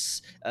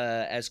weakness,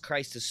 as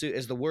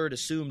as the Word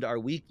assumed our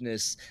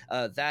weakness,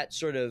 that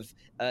sort of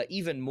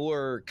even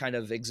more kind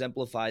of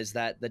exemplifies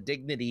that the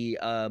dignity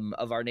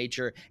of our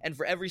nature, and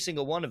for every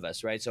single one of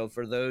us, right? So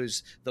for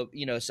those,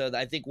 so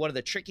I think one of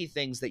the tricky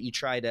things that you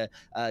try to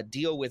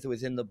deal with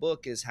within the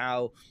book is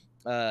how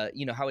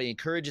how he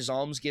encourages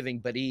almsgiving,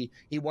 but he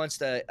wants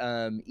to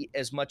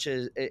as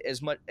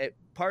much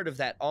part of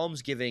that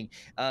almsgiving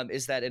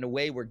is that in a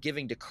way we're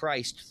giving to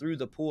Christ through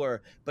the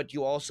poor, but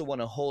you also want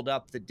to hold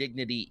up the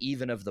dignity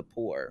even of the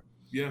poor.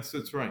 Yes,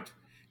 that's right.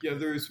 Yeah,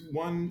 there's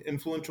one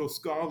influential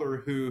scholar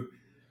who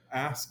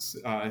asks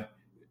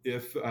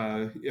if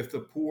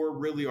the poor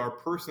really are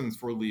persons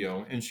for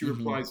Leo, and she Mm-hmm.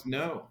 replies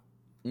no.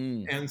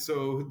 Mm. And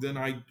so then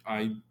I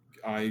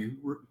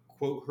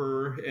quote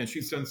her, and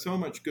she's done so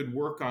much good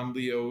work on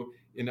Leo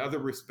in other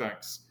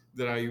respects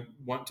that I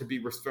want to be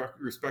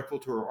respectful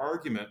to her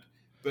argument.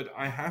 But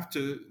I have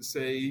to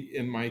say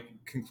in my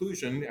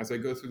conclusion, as I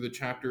go through the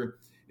chapter,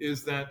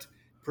 is that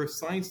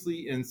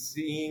precisely in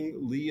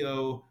seeing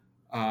Leo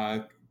uh,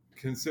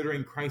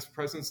 considering Christ's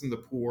presence in the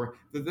poor,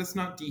 that's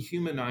not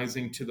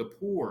dehumanizing to the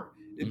poor.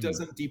 It Mm-hmm.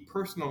 doesn't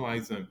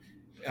depersonalize them.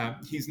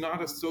 He's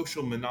not a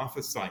social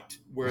monophysite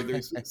where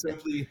there's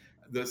simply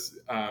this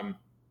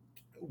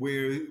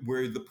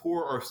where the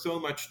poor are so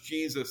much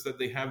Jesus that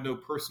they have no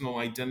personal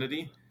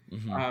identity.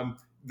 Mm-hmm. Um,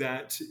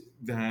 that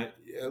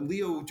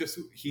Leo just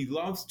he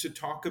loves to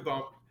talk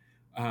about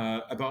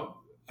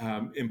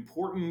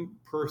important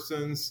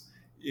persons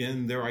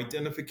in their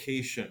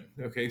identification.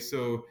 Okay,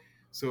 so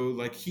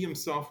like he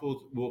himself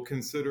will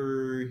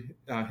consider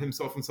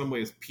himself in some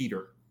way as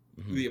Peter,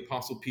 Mm-hmm. the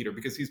Apostle Peter,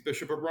 because he's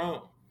Bishop of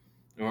Rome.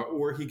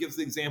 Or he gives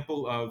the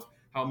example of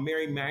how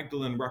Mary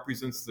Magdalene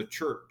represents the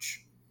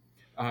church.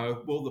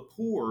 Well, the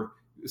poor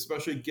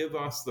especially give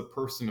us the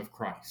person of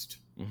Christ,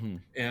 Mm-hmm.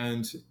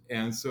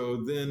 and so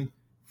then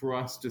for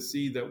us to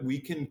see that we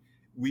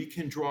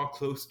can draw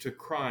close to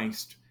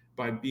Christ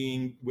by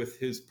being with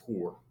His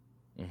poor.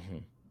 Mm-hmm.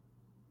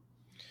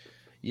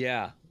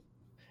 Yeah.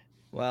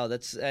 Wow,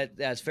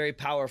 that's very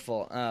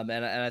powerful, and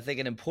I think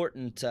an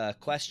important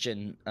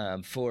question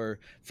for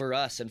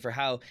us, and for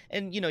how,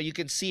 and you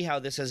can see how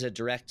this has a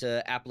direct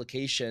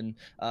application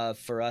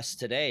for us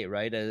today,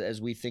 right?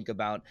 As we think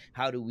about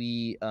how do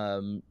we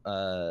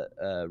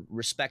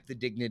respect the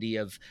dignity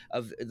of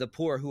the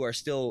poor who are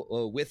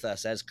still with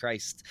us, as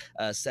Christ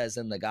says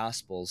in the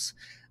Gospels.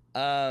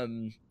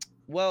 Um,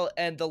 well,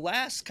 and the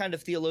last kind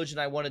of theologian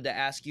I wanted to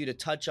ask you to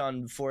touch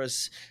on for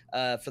us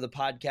for the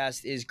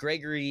podcast is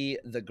Gregory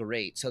the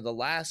Great. So the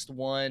last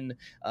one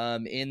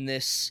in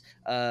this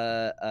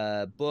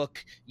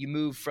book, you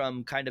move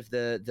from kind of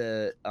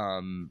the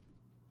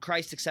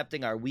Christ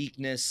accepting our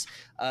weakness,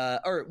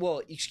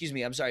 excuse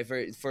me, I'm sorry,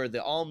 for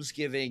the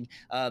almsgiving,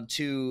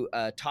 to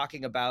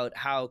talking about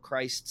how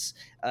Christ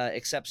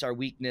accepts our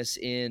weakness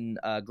in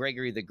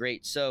Gregory the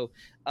Great. So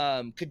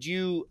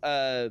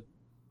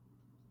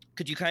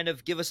could you kind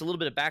of give us a little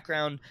bit of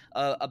background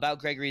about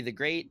Gregory the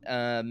Great?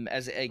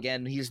 As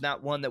again, he's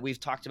not one that we've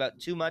talked about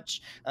too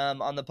much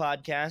on the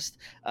podcast.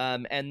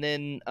 And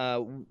then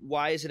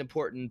why is it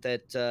important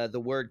that the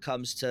word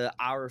comes to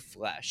our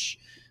flesh?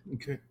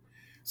 Okay,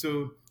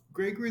 so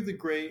Gregory the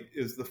Great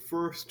is the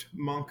first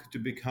monk to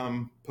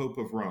become Pope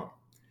of Rome,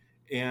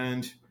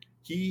 and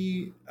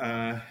he,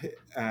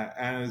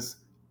 as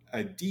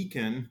a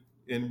deacon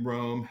in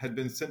Rome, had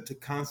been sent to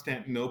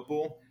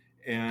Constantinople,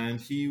 and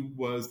he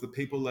was the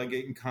papal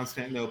legate in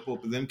Constantinople,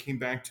 but then came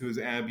back to his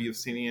abbey of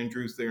St.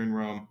 Andrew's there in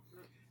Rome,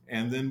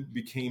 and then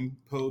became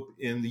Pope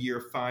in the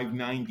year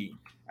 590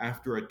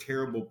 after a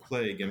terrible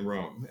plague in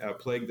Rome, a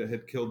plague that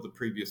had killed the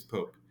previous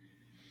Pope.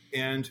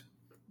 And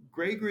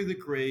Gregory the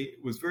Great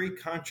was very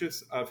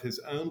conscious of his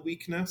own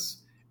weakness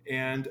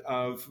and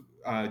of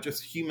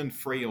just human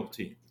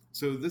frailty.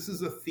 So, this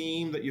is a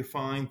theme that you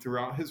find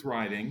throughout his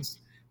writings,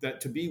 that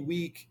to be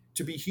weak,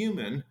 to be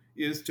human,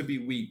 is to be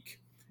weak.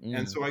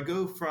 And so I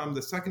go from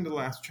the second to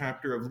last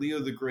chapter of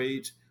Leo the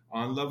Great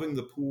on loving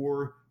the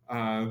poor,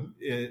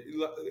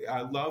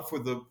 love for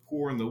the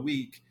poor and the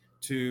weak,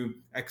 to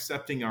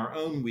accepting our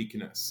own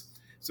weakness.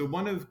 So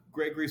one of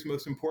Gregory's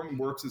most important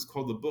works is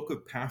called the Book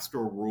of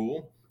Pastoral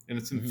Rule, and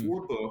it's in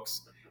 4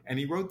 books. And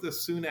he wrote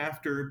this soon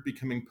after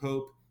becoming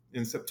Pope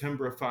in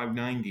September of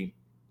 590.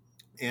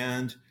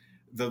 And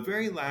the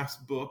very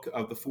last book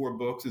of the 4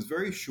 books is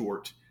very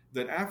short,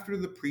 that after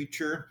the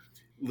preacher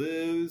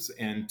lives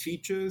and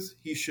teaches,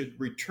 he should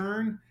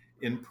return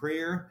in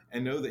prayer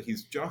and know that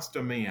he's just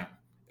a man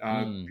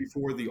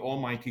before the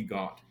Almighty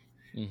God.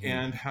 Mm-hmm.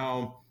 And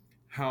how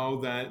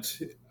that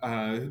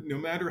no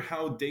matter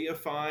how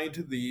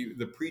deified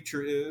the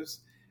preacher is,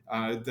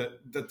 that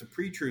the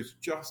preacher is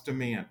just a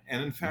man.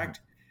 And in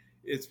fact,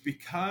 it's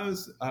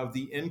because of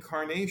the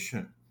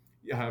incarnation.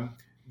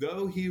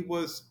 Though he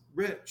was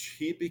rich,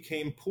 he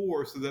became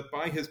poor so that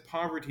by his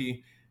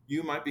poverty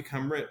you might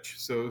become rich.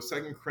 So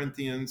 2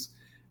 Corinthians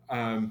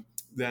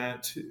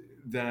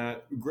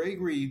that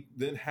Gregory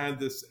then had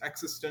this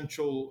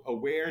existential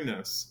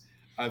awareness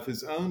of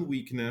his own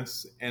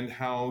weakness and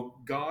how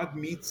God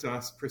meets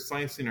us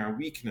precisely in our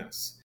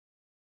weakness.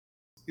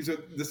 So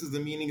this is the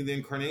meaning of the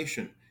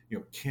incarnation.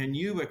 Can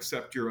you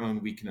accept your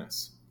own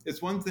weakness?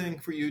 It's one thing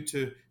for you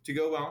to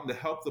go out and to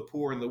help the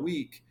poor and the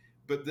weak,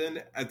 but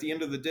then at the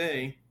end of the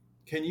day,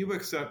 can you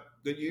accept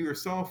that you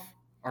yourself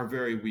are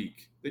very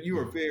weak, that you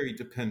are very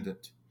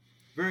dependent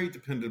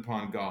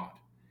upon God,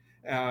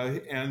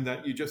 and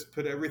that you just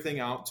put everything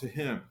out to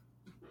Him?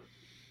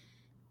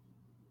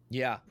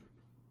 Yeah.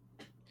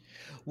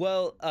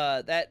 Well,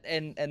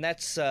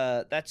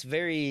 that's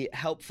very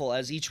helpful,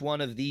 as each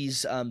one of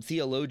these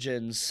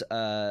theologians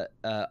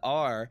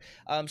are.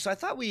 So I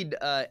thought we'd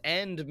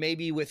end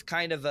maybe with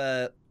kind of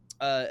a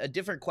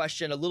different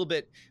question, a little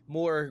bit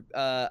more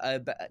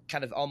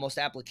kind of almost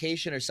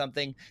application or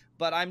something.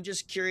 But I'm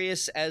just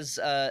curious,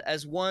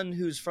 as one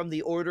who's from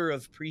the order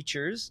of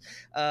preachers,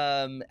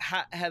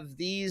 have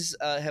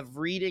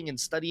reading and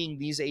studying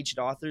these ancient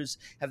authors,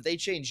 have they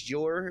changed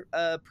your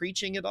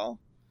preaching at all?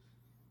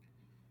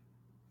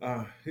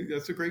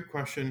 That's a great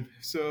question.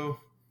 So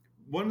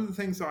one of the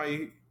things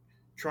I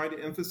try to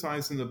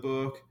emphasize in the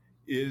book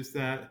is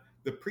that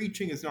the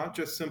preaching is not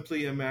just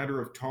simply a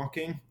matter of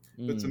talking,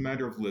 but it's a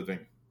matter of living.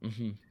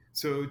 Mm-hmm.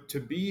 So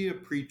to be a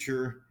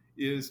preacher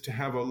is to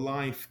have a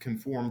life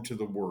conformed to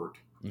the Word.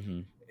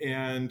 Mm-hmm.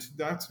 And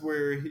that's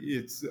where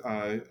it's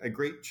a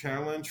great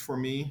challenge for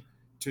me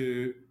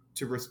to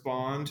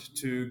respond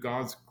to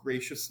God's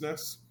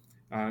graciousness.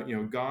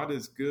 God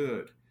is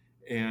good,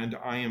 and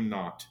I am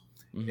not.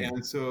 Mm-hmm.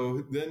 And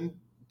so then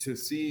to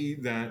see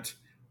that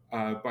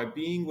by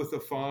being with the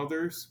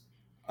fathers,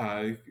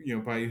 by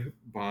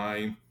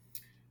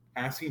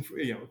asking for,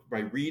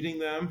 by reading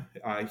them,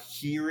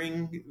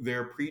 hearing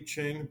their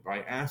preaching,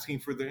 by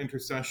asking for their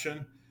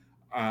intercession,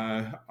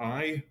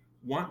 I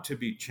want to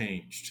be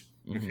changed.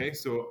 Mm-hmm. Okay,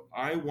 so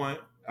I want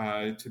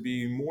to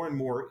be more and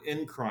more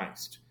in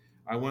Christ.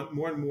 I want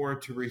more and more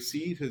to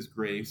receive His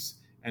grace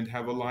and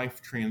have a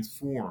life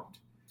transformed.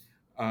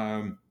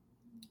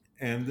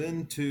 And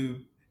then to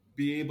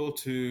be able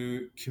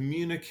to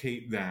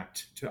communicate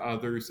that to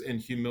others in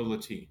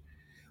humility.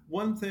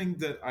 One thing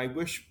that I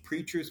wish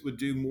preachers would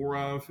do more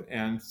of,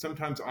 and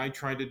sometimes I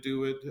try to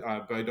do it,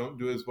 but I don't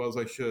do it as well as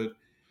I should,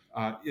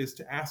 is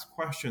to ask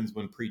questions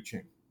when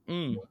preaching.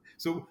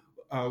 So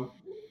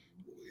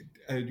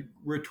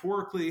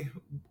rhetorically,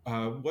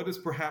 what is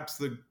perhaps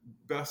the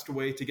best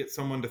way to get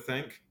someone to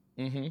think?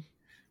 Mm-hmm.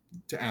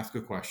 To ask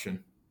a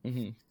question.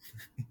 Mm-hmm.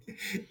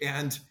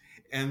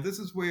 And this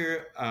is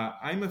where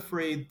I'm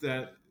afraid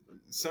that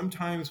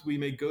sometimes we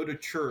may go to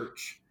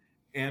church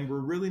and we're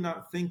really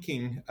not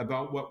thinking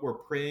about what we're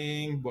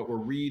praying, what we're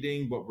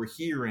reading, what we're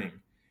hearing.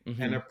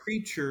 Mm-hmm. And a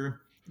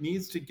preacher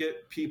needs to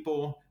get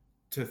people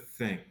to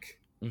think.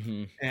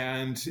 Mm-hmm.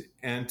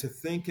 And to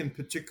think in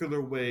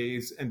particular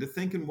ways, and to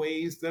think in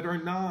ways that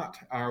are not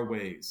our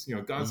ways.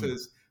 God mm-hmm.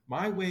 says,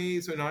 my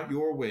ways are not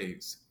your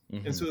ways.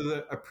 Mm-hmm. And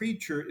so a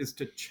preacher is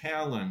to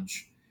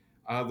challenge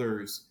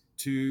others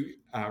to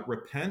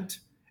repent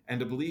and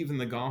to believe in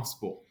the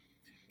gospel.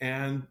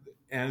 And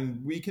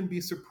we can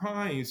be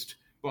surprised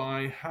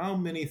by how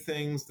many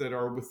things that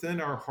are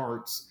within our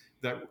hearts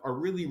that are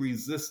really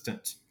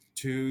resistant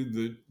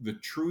to the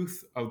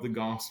truth of the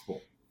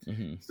gospel.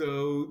 Mm-hmm.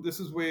 So this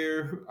is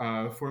where,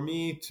 for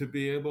me, to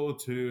be able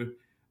to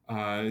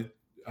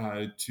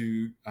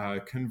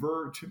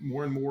convert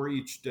more and more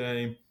each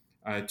day,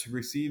 to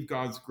receive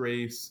God's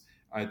grace,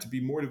 to be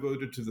more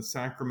devoted to the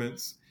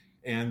sacraments,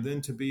 and then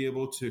to be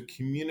able to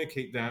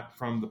communicate that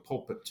from the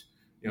pulpit,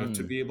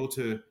 to be able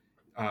to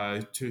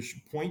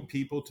point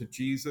people to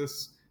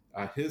Jesus,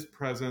 His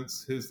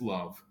presence, His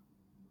love.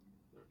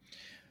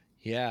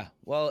 Yeah,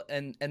 well,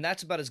 and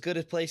that's about as good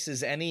a place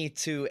as any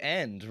to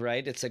end,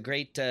 right? It's a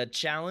great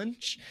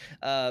challenge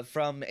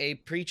from a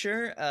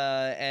preacher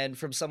and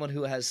from someone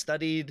who has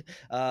studied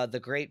the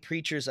great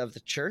preachers of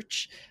the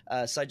church.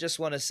 So I just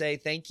want to say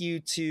thank you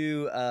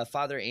to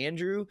Father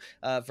Andrew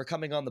for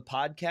coming on the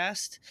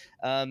podcast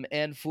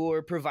and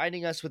for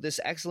providing us with this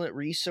excellent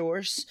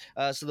resource.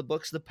 So the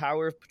book's The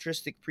Power of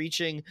Patristic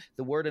Preaching,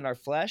 The Word in Our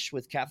Flesh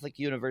with Catholic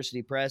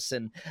University Press.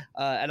 And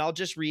I'll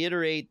just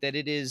reiterate that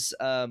it is...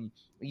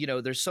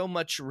 there's so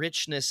much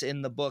richness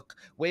in the book,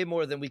 way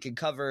more than we can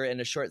cover in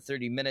a short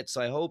 30 minutes.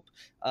 So I hope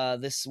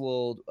this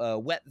will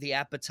whet the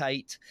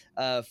appetite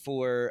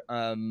for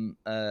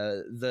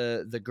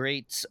the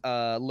great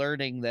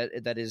learning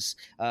that is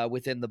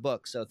within the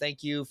book. So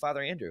thank you,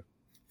 Father Andrew.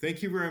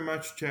 Thank you very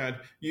much, Chad.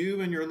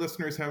 You and your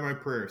listeners have my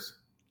prayers.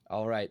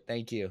 All right.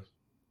 Thank you.